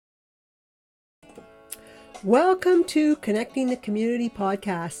Welcome to Connecting the Community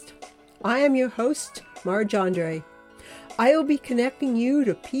podcast. I am your host, Marge Andre. I will be connecting you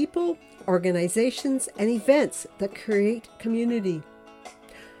to people, organizations, and events that create community.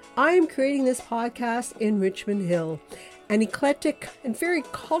 I am creating this podcast in Richmond Hill, an eclectic and very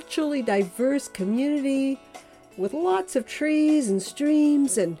culturally diverse community with lots of trees and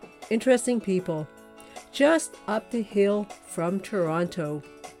streams and interesting people, just up the hill from Toronto.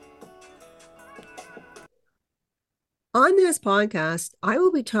 On this podcast, I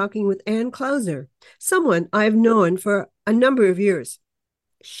will be talking with Klausner, someone I've known for a number of years.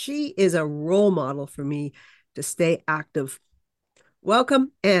 She is a role model for me to stay active.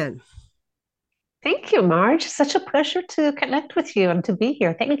 Welcome, Anne. Thank you, Marge. Such a pleasure to connect with you and to be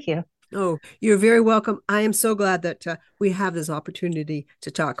here. Thank you. Oh, you're very welcome. I am so glad that we have this opportunity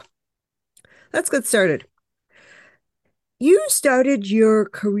to talk. Let's get started. You started your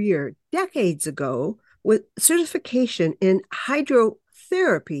career decades ago with certification in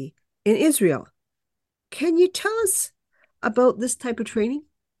hydrotherapy in Israel. Can you tell us about this type of training?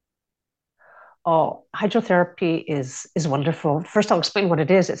 Oh, hydrotherapy is wonderful. First, I'll explain what it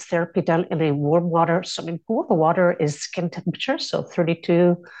is. It's therapy done in a warm water swimming pool. The water is skin temperature, so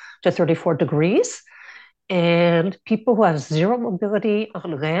 32 to 34 degrees. And people who have zero mobility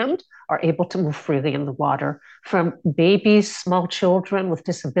on land are able to move freely in the water, from babies, small children with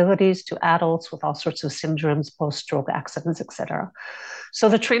disabilities, to adults with all sorts of syndromes, post-stroke accidents, etc. So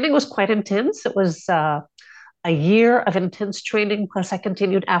the training was quite intense. It was a year of intense training, plus I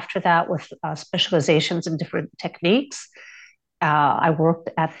continued after that with specializations in different techniques. I worked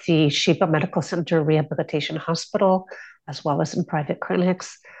at the Sheba Medical Center Rehabilitation Hospital, as well as in private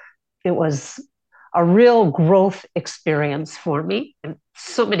clinics. It was a real growth experience for me in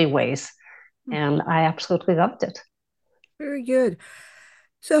so many ways, and I absolutely loved it. Very good.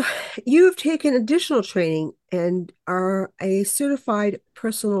 So you've taken additional training and are a certified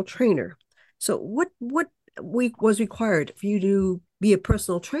personal trainer. So what week was required for you to be a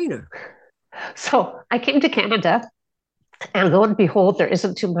personal trainer? So I came to Canada, and lo and behold, there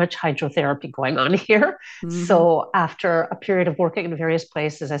isn't too much hydrotherapy going on here. Mm-hmm. So after a period of working in various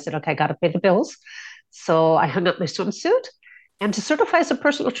places, I said, okay, I got to pay the bills. So I hung up my swimsuit. And to certify as a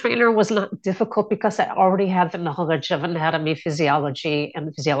personal trainer was not difficult because I already had the knowledge of anatomy, physiology, and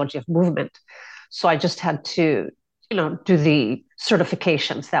the physiology of movement. So I just had to, do the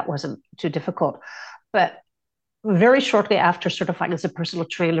certifications. That wasn't too difficult. But very shortly after certifying as a personal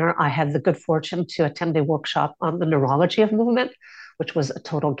trainer, I had the good fortune to attend a workshop on the neurology of movement, which was a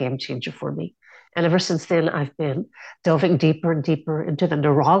total game changer for me. And ever since then, I've been delving deeper and deeper into the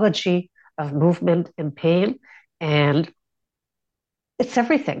neurology of movement and pain. And it's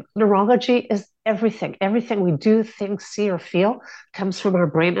everything. Neurology is everything. Everything we do, think, see, or feel comes from our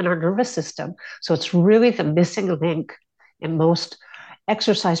brain and our nervous system. So it's really the missing link in most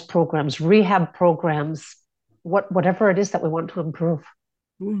exercise programs, rehab programs, whatever it is that we want to improve.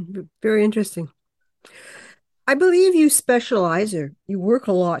 Very interesting. I believe you specialize or you work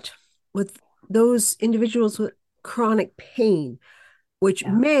a lot with those individuals with chronic pain, which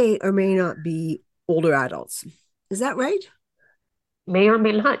Yeah. may or may not be older adults. Is that right? May or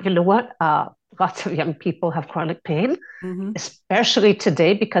may not. You know what? Lots of young people have chronic pain, Mm-hmm. especially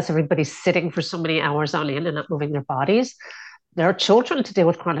today because everybody's sitting for so many hours on end and not moving their bodies. There are children today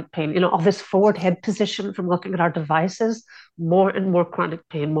with chronic pain. All this forward head position from looking at our devices, more and more chronic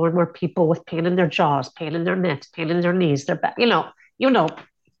pain, more and more people with pain in their jaws, pain in their necks, pain in their knees, their back. You know,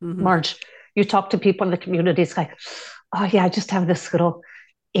 Mm-hmm. Marge, you talk to people in the community, it's like, oh yeah, I just have this little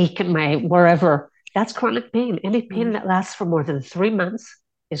ache in my wherever. That's chronic pain. Any pain Mm-hmm. that lasts for more than 3 months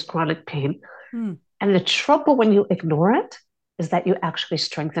is chronic pain. Mm-hmm. And the trouble when you ignore it is that you actually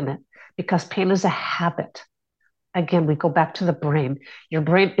strengthen it because pain is a habit. Again, we go back to the brain. Your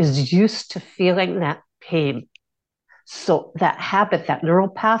brain is used to feeling that pain. So that habit, that neural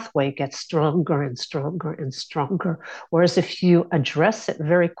pathway gets stronger and stronger and stronger. Whereas if you address it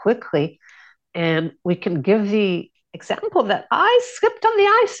very quickly, and we can give the example that I slipped on the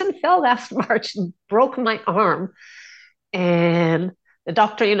ice and fell last March and broke my arm. And the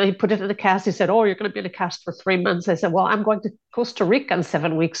doctor, he put it in a cast. He said, oh, you're going to be in a cast for 3 months. I said, well, I'm going to Costa Rica in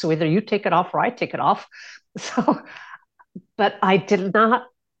 7 weeks. So either you take it off or I take it off. So, but I did not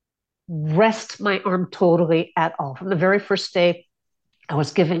rest my arm totally at all. From the very first day, I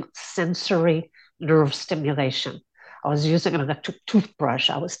was giving sensory nerve stimulation. I was using an electric toothbrush.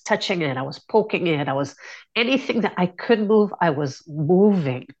 I was touching it. I was poking it. I was anything that I could move, I was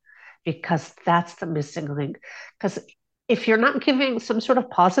moving because that's the missing link. Because if you're not giving some sort of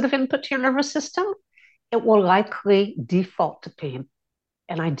positive input to your nervous system, it will likely default to pain.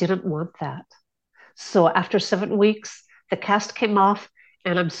 And I didn't want that. So after 7 weeks, the cast came off,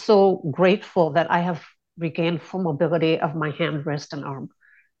 and I'm so grateful that I have regained full mobility of my hand, wrist, and arm.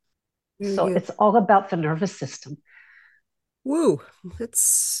 Very So good. it's all about the nervous system. Woo.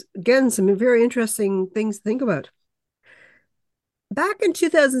 That's again some very interesting things to think about. Back in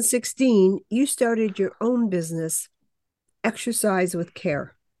 2016, you started your own business, Exercise with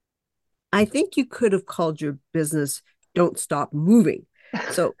Care. I think you could have called your business Don't Stop Moving.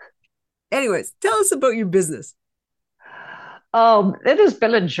 So, anyways, tell us about your business. It has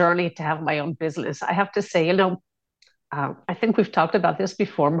been a journey to have my own business. I have to say, I think we've talked about this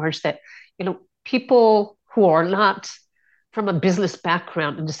before, Marge, that, people who are not from a business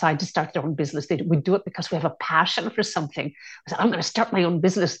background and decide to start their own business, we do it because we have a passion for something. I'm going to start my own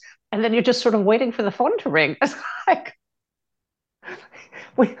business. And then you're just sort of waiting for the phone to ring. It's like,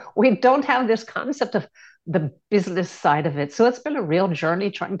 we don't have this concept of the business side of it. So it's been a real journey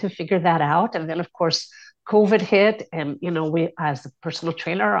trying to figure that out. And then, of course, COVID hit, and we, as a personal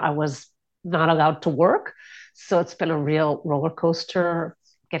trainer, I was not allowed to work. So it's been a real roller coaster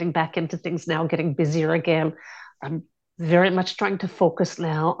getting back into things now, getting busier again. I'm very much trying to focus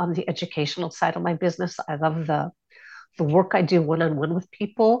now on the educational side of my business. I love the work I do one-on-one with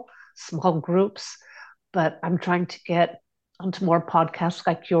people, small groups, but I'm trying to get onto more podcasts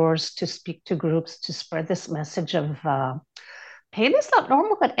like yours to speak to groups to spread this message of pain is not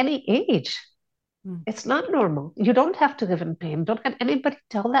normal at any age. Mm. It's not normal. You don't have to live in pain. Don't let anybody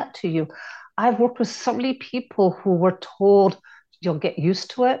tell that to you. I've worked with so many people who were told you'll get used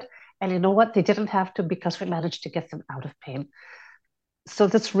to it. And you know what? They didn't have to, because we managed to get them out of pain. So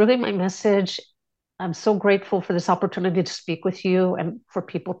that's really my message. I'm so grateful for this opportunity to speak with you and for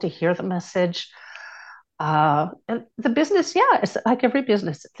people to hear the message. And the business, yeah, it's like every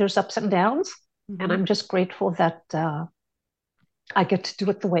business. There's ups and downs. And Mm-hmm. I'm just grateful that I get to do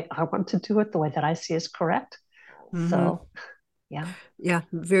it the way I want to do it, the way that I see is correct. Mm-hmm. So, yeah. Yeah,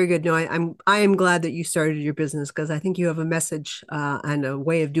 very good. No, I am glad that you started your business because I think you have a message and a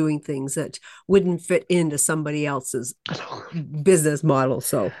way of doing things that wouldn't fit into somebody else's business model.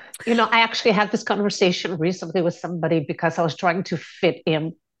 So, I actually had this conversation recently with somebody because I was trying to fit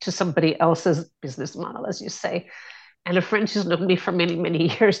in to somebody else's business model, as you say. And a friend who's known me for many,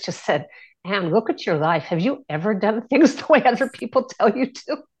 many years just said, Anne, look at your life. Have you ever done things the way other people tell you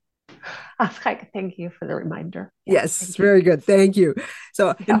to? I was like, thank you for the reminder. Yeah, yes, thank you. very good. Thank you. So,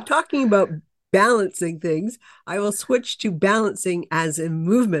 in Yeah. talking about balancing things, I will switch to balancing as in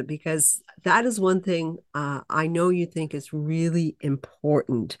movement because that is one thing I know you think is really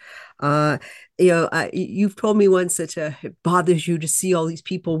important. Uh, you've told me once that it bothers you to see all these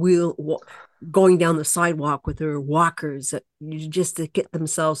people going down the sidewalk with their walkers that just to get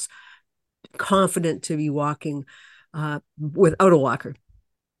themselves confident to be walking without a walker.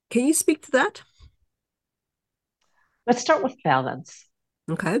 Can you speak to that? Let's start with balance.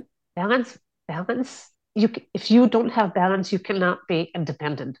 Okay. Balance, balance. If you don't have balance, you cannot be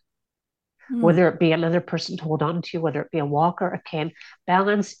independent. Hmm. Whether it be another person to hold on to, whether it be a walker, a cane,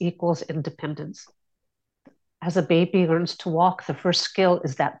 balance equals independence. As a baby learns to walk, the first skill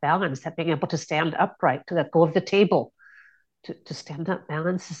is that balance, that being able to stand upright, to let go of the table, to stand up.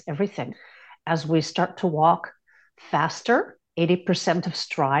 Balance is everything. As we start to walk faster, 80% of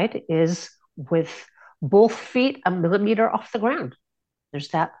stride is with both feet a millimeter off the ground. There's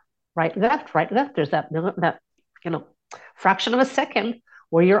that right, left, right, left. There's that fraction of a second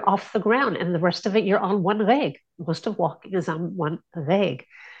where you're off the ground, and the rest of it you're on one leg. Most of walking is on one leg.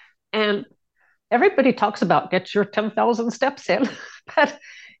 And everybody talks about get your 10,000 steps in, but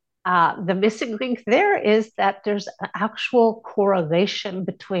the missing link there is that there's an actual correlation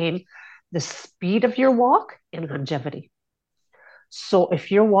between the speed of your walk and longevity. So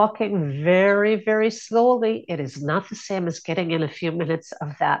if you're walking very, very slowly, it is not the same as getting in a few minutes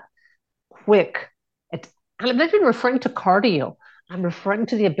of that quick. And I'm not even referring to cardio. I'm referring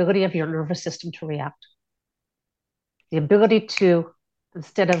to the ability of your nervous system to react. The ability to,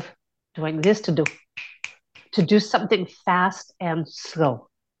 instead of doing this, to do something fast and slow,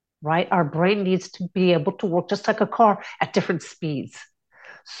 right? Our brain needs to be able to work just like a car at different speeds.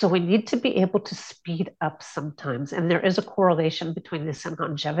 So we need to be able to speed up sometimes. And there is a correlation between this and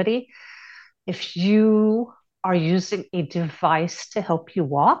longevity. If you are using a device to help you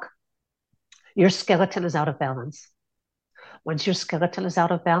walk, your skeleton is out of balance. Once your skeleton is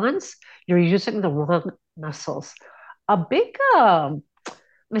out of balance, you're using the wrong muscles. A big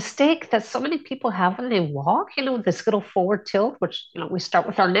mistake that so many people have when they walk, this little forward tilt, which, we start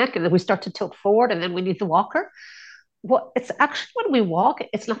with our neck and then we start to tilt forward and then we need the walker. Well, it's actually when we walk,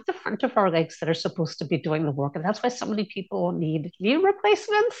 it's not the front of our legs that are supposed to be doing the work. And that's why so many people need knee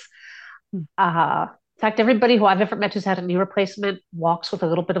replacements. In fact, everybody who I've ever met who's had a knee replacement walks with a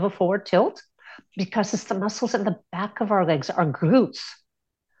little bit of a forward tilt because it's the muscles in the back of our legs, our glutes.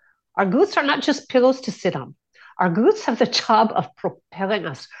 Our glutes are not just pillows to sit on. Our glutes have the job of propelling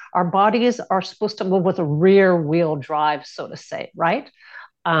us. Our bodies are supposed to move with a rear wheel drive, so to say, right?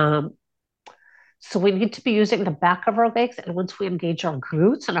 Um, so we need to be using the back of our legs. And once we engage our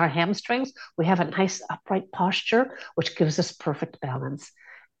glutes and our hamstrings, we have a nice upright posture, which gives us perfect balance.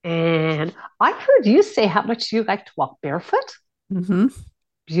 And I've heard you say how much you like to walk barefoot. Mm-hmm.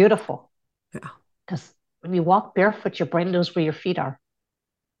 Beautiful. Yeah. Because when you walk barefoot, your brain knows where your feet are,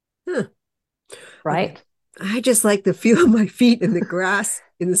 Huh. Okay. right? I just like the feel of my feet in the grass,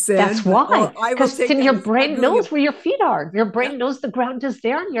 in the That's sand, but why. I will Because take then that your as I'm brain doing knows it. where your feet are. Your Yeah. brain knows the ground is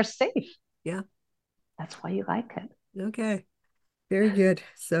there and you're safe. Yeah. That's why you like it. Okay. Very good.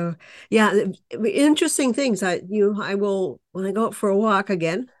 So, yeah, interesting things. I will when I go out for a walk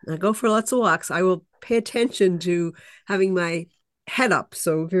again. I go for lots of walks. I will pay attention to having my head up.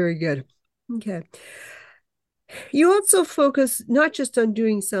 So, very good. Okay. You also focus not just on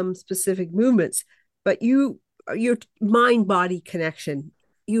doing some specific movements, but your mind body connection.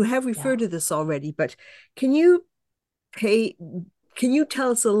 You have Yeah. referred to this already, but can you pay can you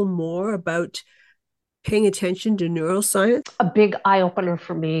tell us a little more about paying attention to neuroscience? A big eye opener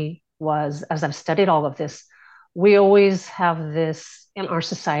for me was as I've studied all of this, we always have this in our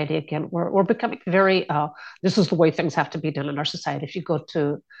society. Again, we're becoming very, this is the way things have to be done in our society. If you go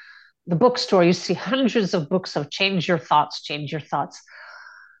to the bookstore, you see hundreds of books of change your thoughts, change your thoughts.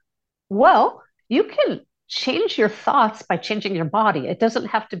 Well, you can change your thoughts by changing your body. It doesn't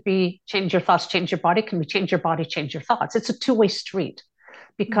have to be change your thoughts, change your body. It can be change your body, change your thoughts. It's a two-way street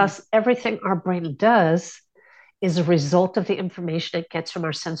Mm, because everything our brain does is a result of the information it gets from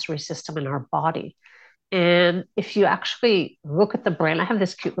our sensory system in our body. And if you actually look at the brain, I have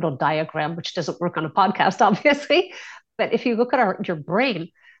this cute little diagram, which doesn't work on a podcast, obviously. But if you look at your brain,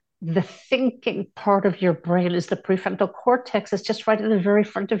 the thinking part of your brain is the prefrontal cortex. It's just right in the very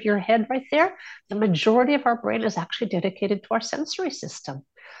front of your head, right there. The majority of our brain is actually dedicated to our sensory system.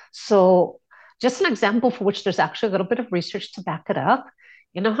 So, just an example for which there's actually a little bit of research to back it up.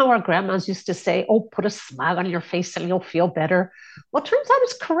 You know how our grandmas used to say, oh, put a smile on your face and you'll feel better? Well, it turns out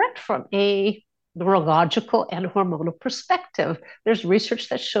it's correct from a neurological and hormonal perspective. There's research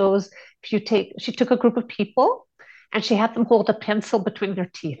that shows if you take, she took a group of people and she had them hold a pencil between their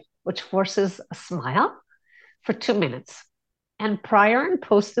teeth, which forces a smile for 2 minutes. And prior and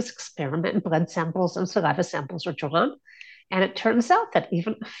post this experiment, blood samples and saliva samples were drawn. And it turns out that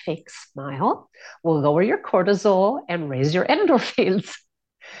even a fake smile will lower your cortisol and raise your endorphins.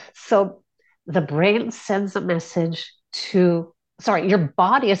 So the brain sends a message to, sorry, your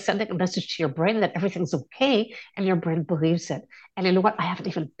body is sending a message to your brain that everything's okay, and your brain believes it. And you know what? I have an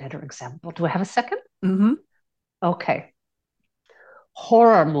even better example. Do I have a second? mm-hmm. Okay.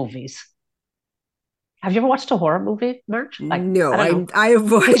 Horror movies. Have you ever watched a horror movie, March? Like, I No, don't know, I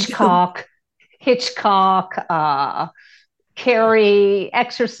avoid them. Hitchcock, Hitchcock, Carrie,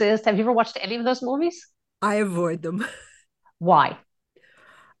 Exorcist. Have you ever watched any of those movies? I avoid them. Why?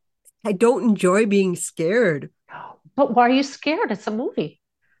 I don't enjoy being scared. But why are you scared? It's a movie.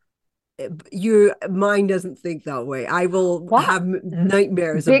 Your mind doesn't think that way. I will What? have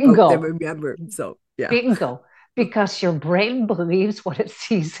nightmares about them. Bingo. Remember, so yeah, Bingo. Because your brain believes what it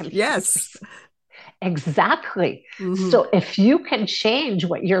sees and yes. hears. Exactly. Mm-hmm. So if you can change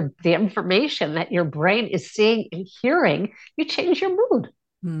what the information that your brain is seeing and hearing, you change your mood.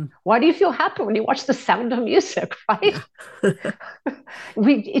 Mm. Why do you feel happy when you watch The Sound of Music, right? Yeah.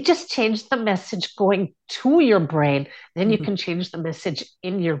 It just changed the message going to your brain. Then you Mm-hmm. can change the message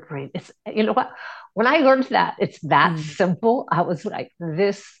in your brain. It's, you know what? When I learned that it's that Mm. simple, I was like,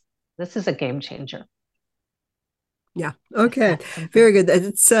 this is a game changer. Yeah. It's Okay. that simple. Very good.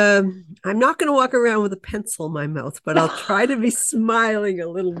 It's I'm not going to walk around with a pencil in my mouth, but I'll try to be smiling a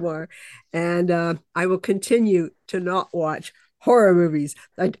little more, and I will continue to not watch horror movies,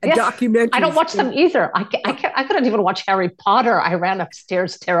 Yes, I don't documentaries. watch them either. I couldn't even watch Harry Potter. I ran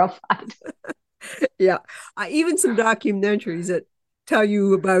upstairs terrified. Yeah, even some documentaries that tell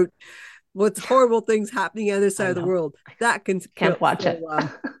you about what's horrible things happening on the other I side of the know. world. That can Can't watch still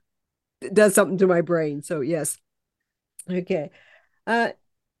it. does something to my brain. So yes. Okay. Uh,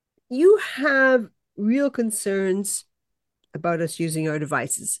 you have real concerns about us using our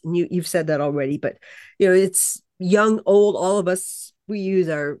devices, and you've said that already. But it's young, old, all of us. We use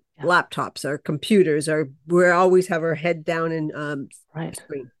our Yeah, laptops, our computers, we always have our head down in right.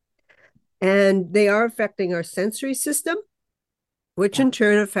 screen, and they are affecting our sensory system, which Yeah, in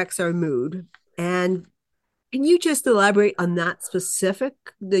turn affects our mood. And Can you just elaborate on that specific,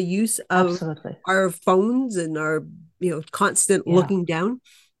 the use of Absolutely. our phones and our, constant Yeah. looking down?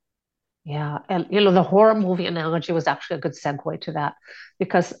 Yeah. And, the horror movie analogy was actually a good segue to that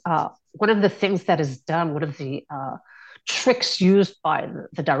because one of the things that is done, one of the tricks used by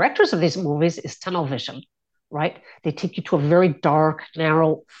the directors of these movies is tunnel vision, right? They take you to a very dark,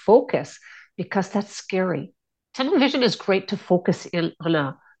 narrow focus because that's scary. Tunnel vision is great to focus in on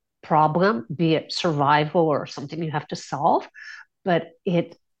a problem, be it survival or something you have to solve, but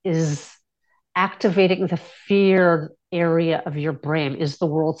it is activating the fear area of your brain. Is the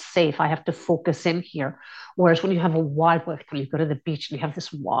world safe? I have to focus in here. Whereas when you have a wide, when you go to the beach and you have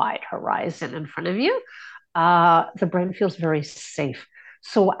this wide horizon in front of you, the brain feels very safe.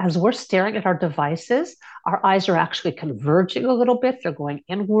 So as we're staring at our devices, our eyes are actually converging a little bit. They're going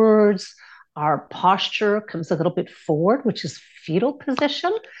inwards. Our posture comes a little bit forward, which is fetal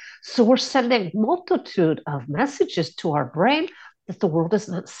position. So we're sending multitude of messages to our brain that the world is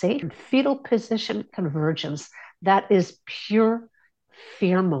not safe. Fetal position convergence, that is pure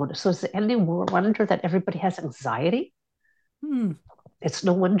fear mode. So is it any wonder that everybody has anxiety? Hmm. It's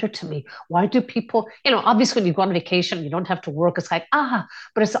no wonder to me. Why do people, obviously when you go on vacation, you don't have to work. It's like,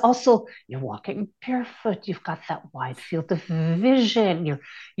 but it's also you're walking barefoot. You've got that wide field of vision.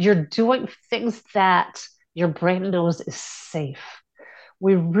 You're doing things that your brain knows is safe.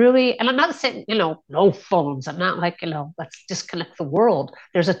 We really, and I'm not saying, no phones. I'm not like, let's disconnect the world.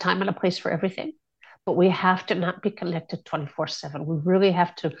 There's a time and a place for everything, but we have to not be connected 24/7. We really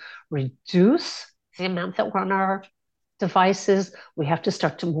have to reduce the amount that we're on our devices. We have to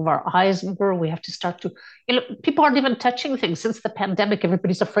start to move our eyes more. We have to start to, people aren't even touching things since the pandemic.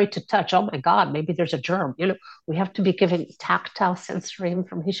 Everybody's afraid to touch. Oh my God, maybe there's a germ. We have to be giving tactile sensory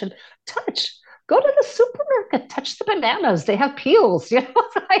information. Touch. Go to the supermarket. Touch the bananas. They have peels.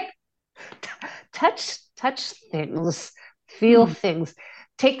 Like touch things, feel Hmm. things.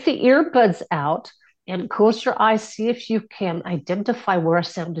 Take the earbuds out and close your eyes. See if you can identify where a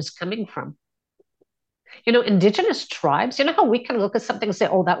sound is coming from. Indigenous tribes, how we can look at something and say,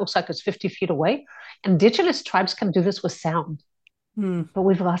 oh, that looks like it's 50 feet away? Indigenous tribes can do this with sound, Hmm. but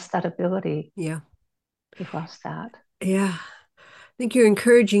we've lost that ability. Yeah. We've lost that. Yeah. I think you're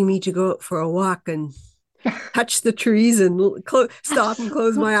encouraging me to go out for a walk and touch the trees and stop and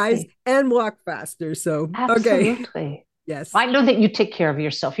close my eyes Absolutely. and walk faster. So, okay. Absolutely. Yes. I know that you take care of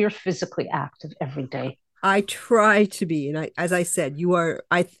yourself. You're physically active every day. I try to be, and as I said, you are.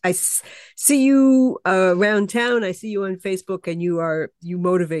 See you around town. I see you on Facebook, and you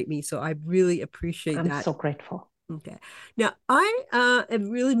motivate me. So I really appreciate I'm that. so grateful. Okay. Now I have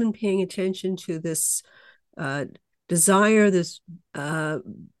really been paying attention to this uh, desire, this uh,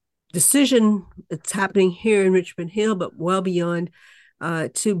 decision that's happening here in Richmond Hill, but well beyond,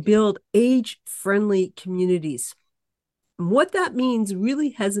 to build age-friendly communities. What that means really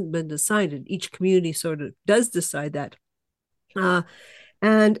hasn't been decided. Each community sort of does decide that. Uh,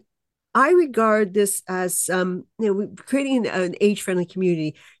 and I regard this as creating an age friendly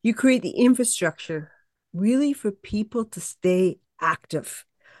community. You create the infrastructure really for people to stay active.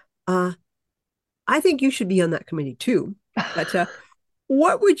 Uh, I think you should be on that committee too. But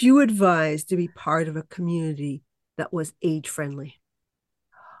what would you advise to be part of a community that was age friendly?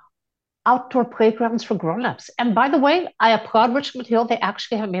 Outdoor playgrounds for grown-ups. And by the way, I applaud Richmond Hill. They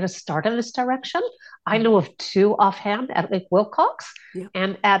actually have made a start in this direction. I know of two offhand at Lake Wilcox Yeah.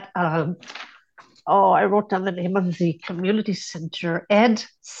 and at I wrote down the name of the community center, Ed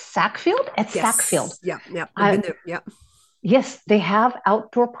Sackfield. Ed Sackfield. Yes. Yeah. Yeah. I've been I there. Yeah. Yes, they have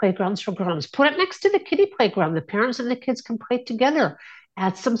outdoor playgrounds for grown-ups. Put it next to the kiddie playground. The parents and the kids can play together.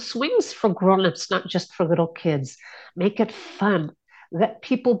 Add some swings for grown-ups, not just for little kids. Make it fun. Let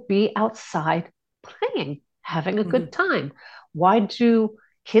people be outside playing, having a Mm-hmm. good time. Why do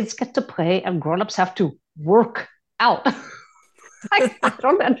kids get to play and grown-ups have to work out? I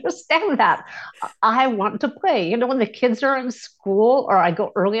don't understand that. I want to play. When the kids are in school or I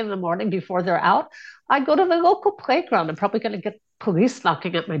go early in the morning before they're out, I go to the local playground. I'm probably going to get police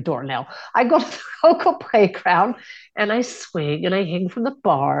knocking at my door now. I go to the local playground and I swing and I hang from the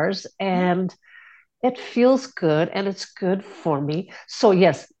bars and it feels good and it's good for me. So,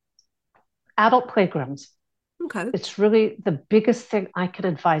 yes, adult playgrounds. Okay. It's really the biggest thing I can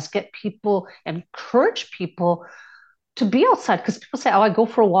advise. Get people, encourage people to be outside because people say, oh, I go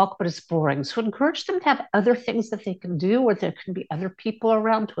for a walk, but it's boring. So encourage them to have other things that they can do, or there can be other people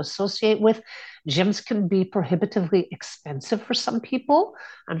around to associate with. Gyms can be prohibitively expensive for some people.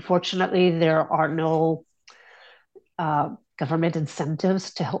 Unfortunately, there are no government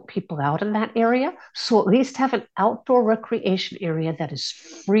incentives to help people out in that area. So at least have an outdoor recreation area that is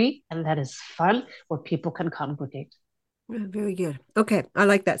free and that is fun where people can congregate. Very good. Okay, I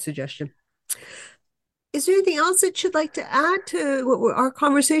like that suggestion. Is there anything else that you'd like to add to our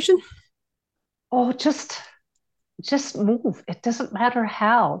conversation? Oh, just move. It doesn't matter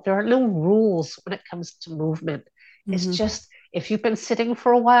how. There are no rules when it comes to movement. It's Mm-hmm. just if you've been sitting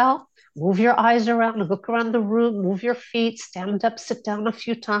for a while, move your eyes around, look around the room, move your feet, stand up, sit down a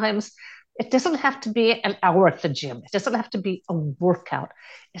few times. It doesn't have to be an hour at the gym. It doesn't have to be a workout.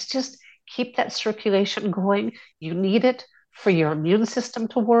 It's just keep that circulation going. You need it for your immune system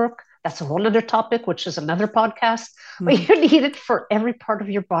to work. That's a whole other topic, which is another podcast. Mm-hmm. But you need it for every part of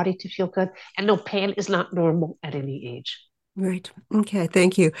your body to feel good. And no, pain is not normal at any age. Right. Okay.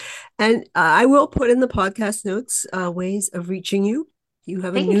 Thank you. And I will put in the podcast notes ways of reaching you. You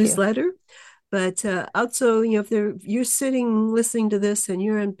have a Thank you. newsletter, but also, if you're sitting listening to this and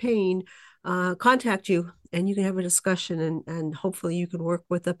you're in pain, contact you and you can have a discussion and hopefully you can work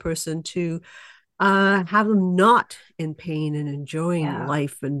with a person to have them not in pain and enjoying Yeah.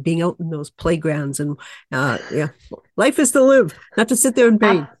 life and being out in those playgrounds and yeah, life is to live, not to sit there in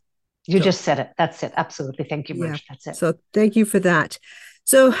pain. You So just said it. That's it. Absolutely. Thank you, yeah, Marge. That's it. so thank you for that.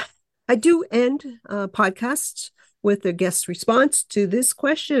 So I do end podcasts with a guest response to this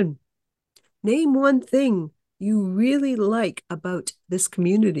question. Name one thing you really like about this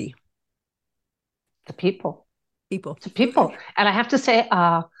community. The people. People. To people. Okay. And I have to say,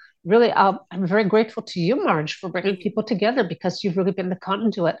 really, I'm very grateful to you, Marge, for bringing people together because you've really been the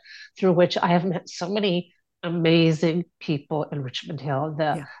conduit through which I have met so many amazing people in Richmond Hill.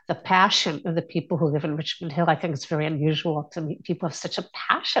 Yeah. The passion of the people who live in Richmond Hill, I think it's very unusual to meet people have such a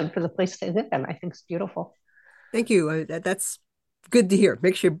passion for the place they live in. I think it's beautiful. Thank you. That's good to hear.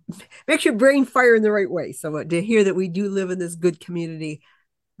 Makes your brain fire in the right way. So to hear that we do live in this good community,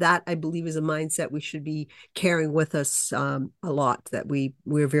 that I believe is a mindset we should be carrying with us a lot. That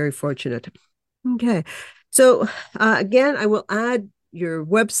we're very fortunate. Okay, so again, I will add your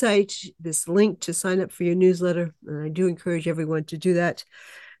website, this link to sign up for your newsletter, and I do encourage everyone to do that.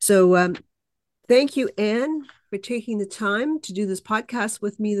 So thank you, Anne, for taking the time to do this podcast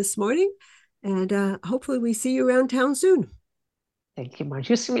with me this morning. And hopefully we see you around town soon. Thank you, Marge.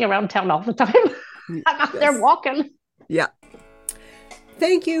 You see me around town all the time. I'm out there Yes. walking. Yeah.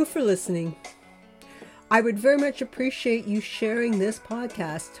 Thank you for listening. I would very much appreciate you sharing this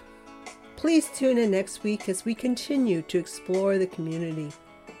podcast. Please tune in next week as we continue to explore the community.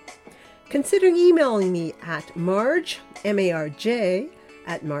 Consider emailing me at Marge, M-A-R-J,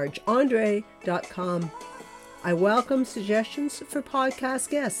 at margeandre.com. I welcome suggestions for podcast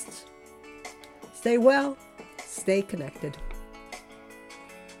guests. Stay well, stay connected.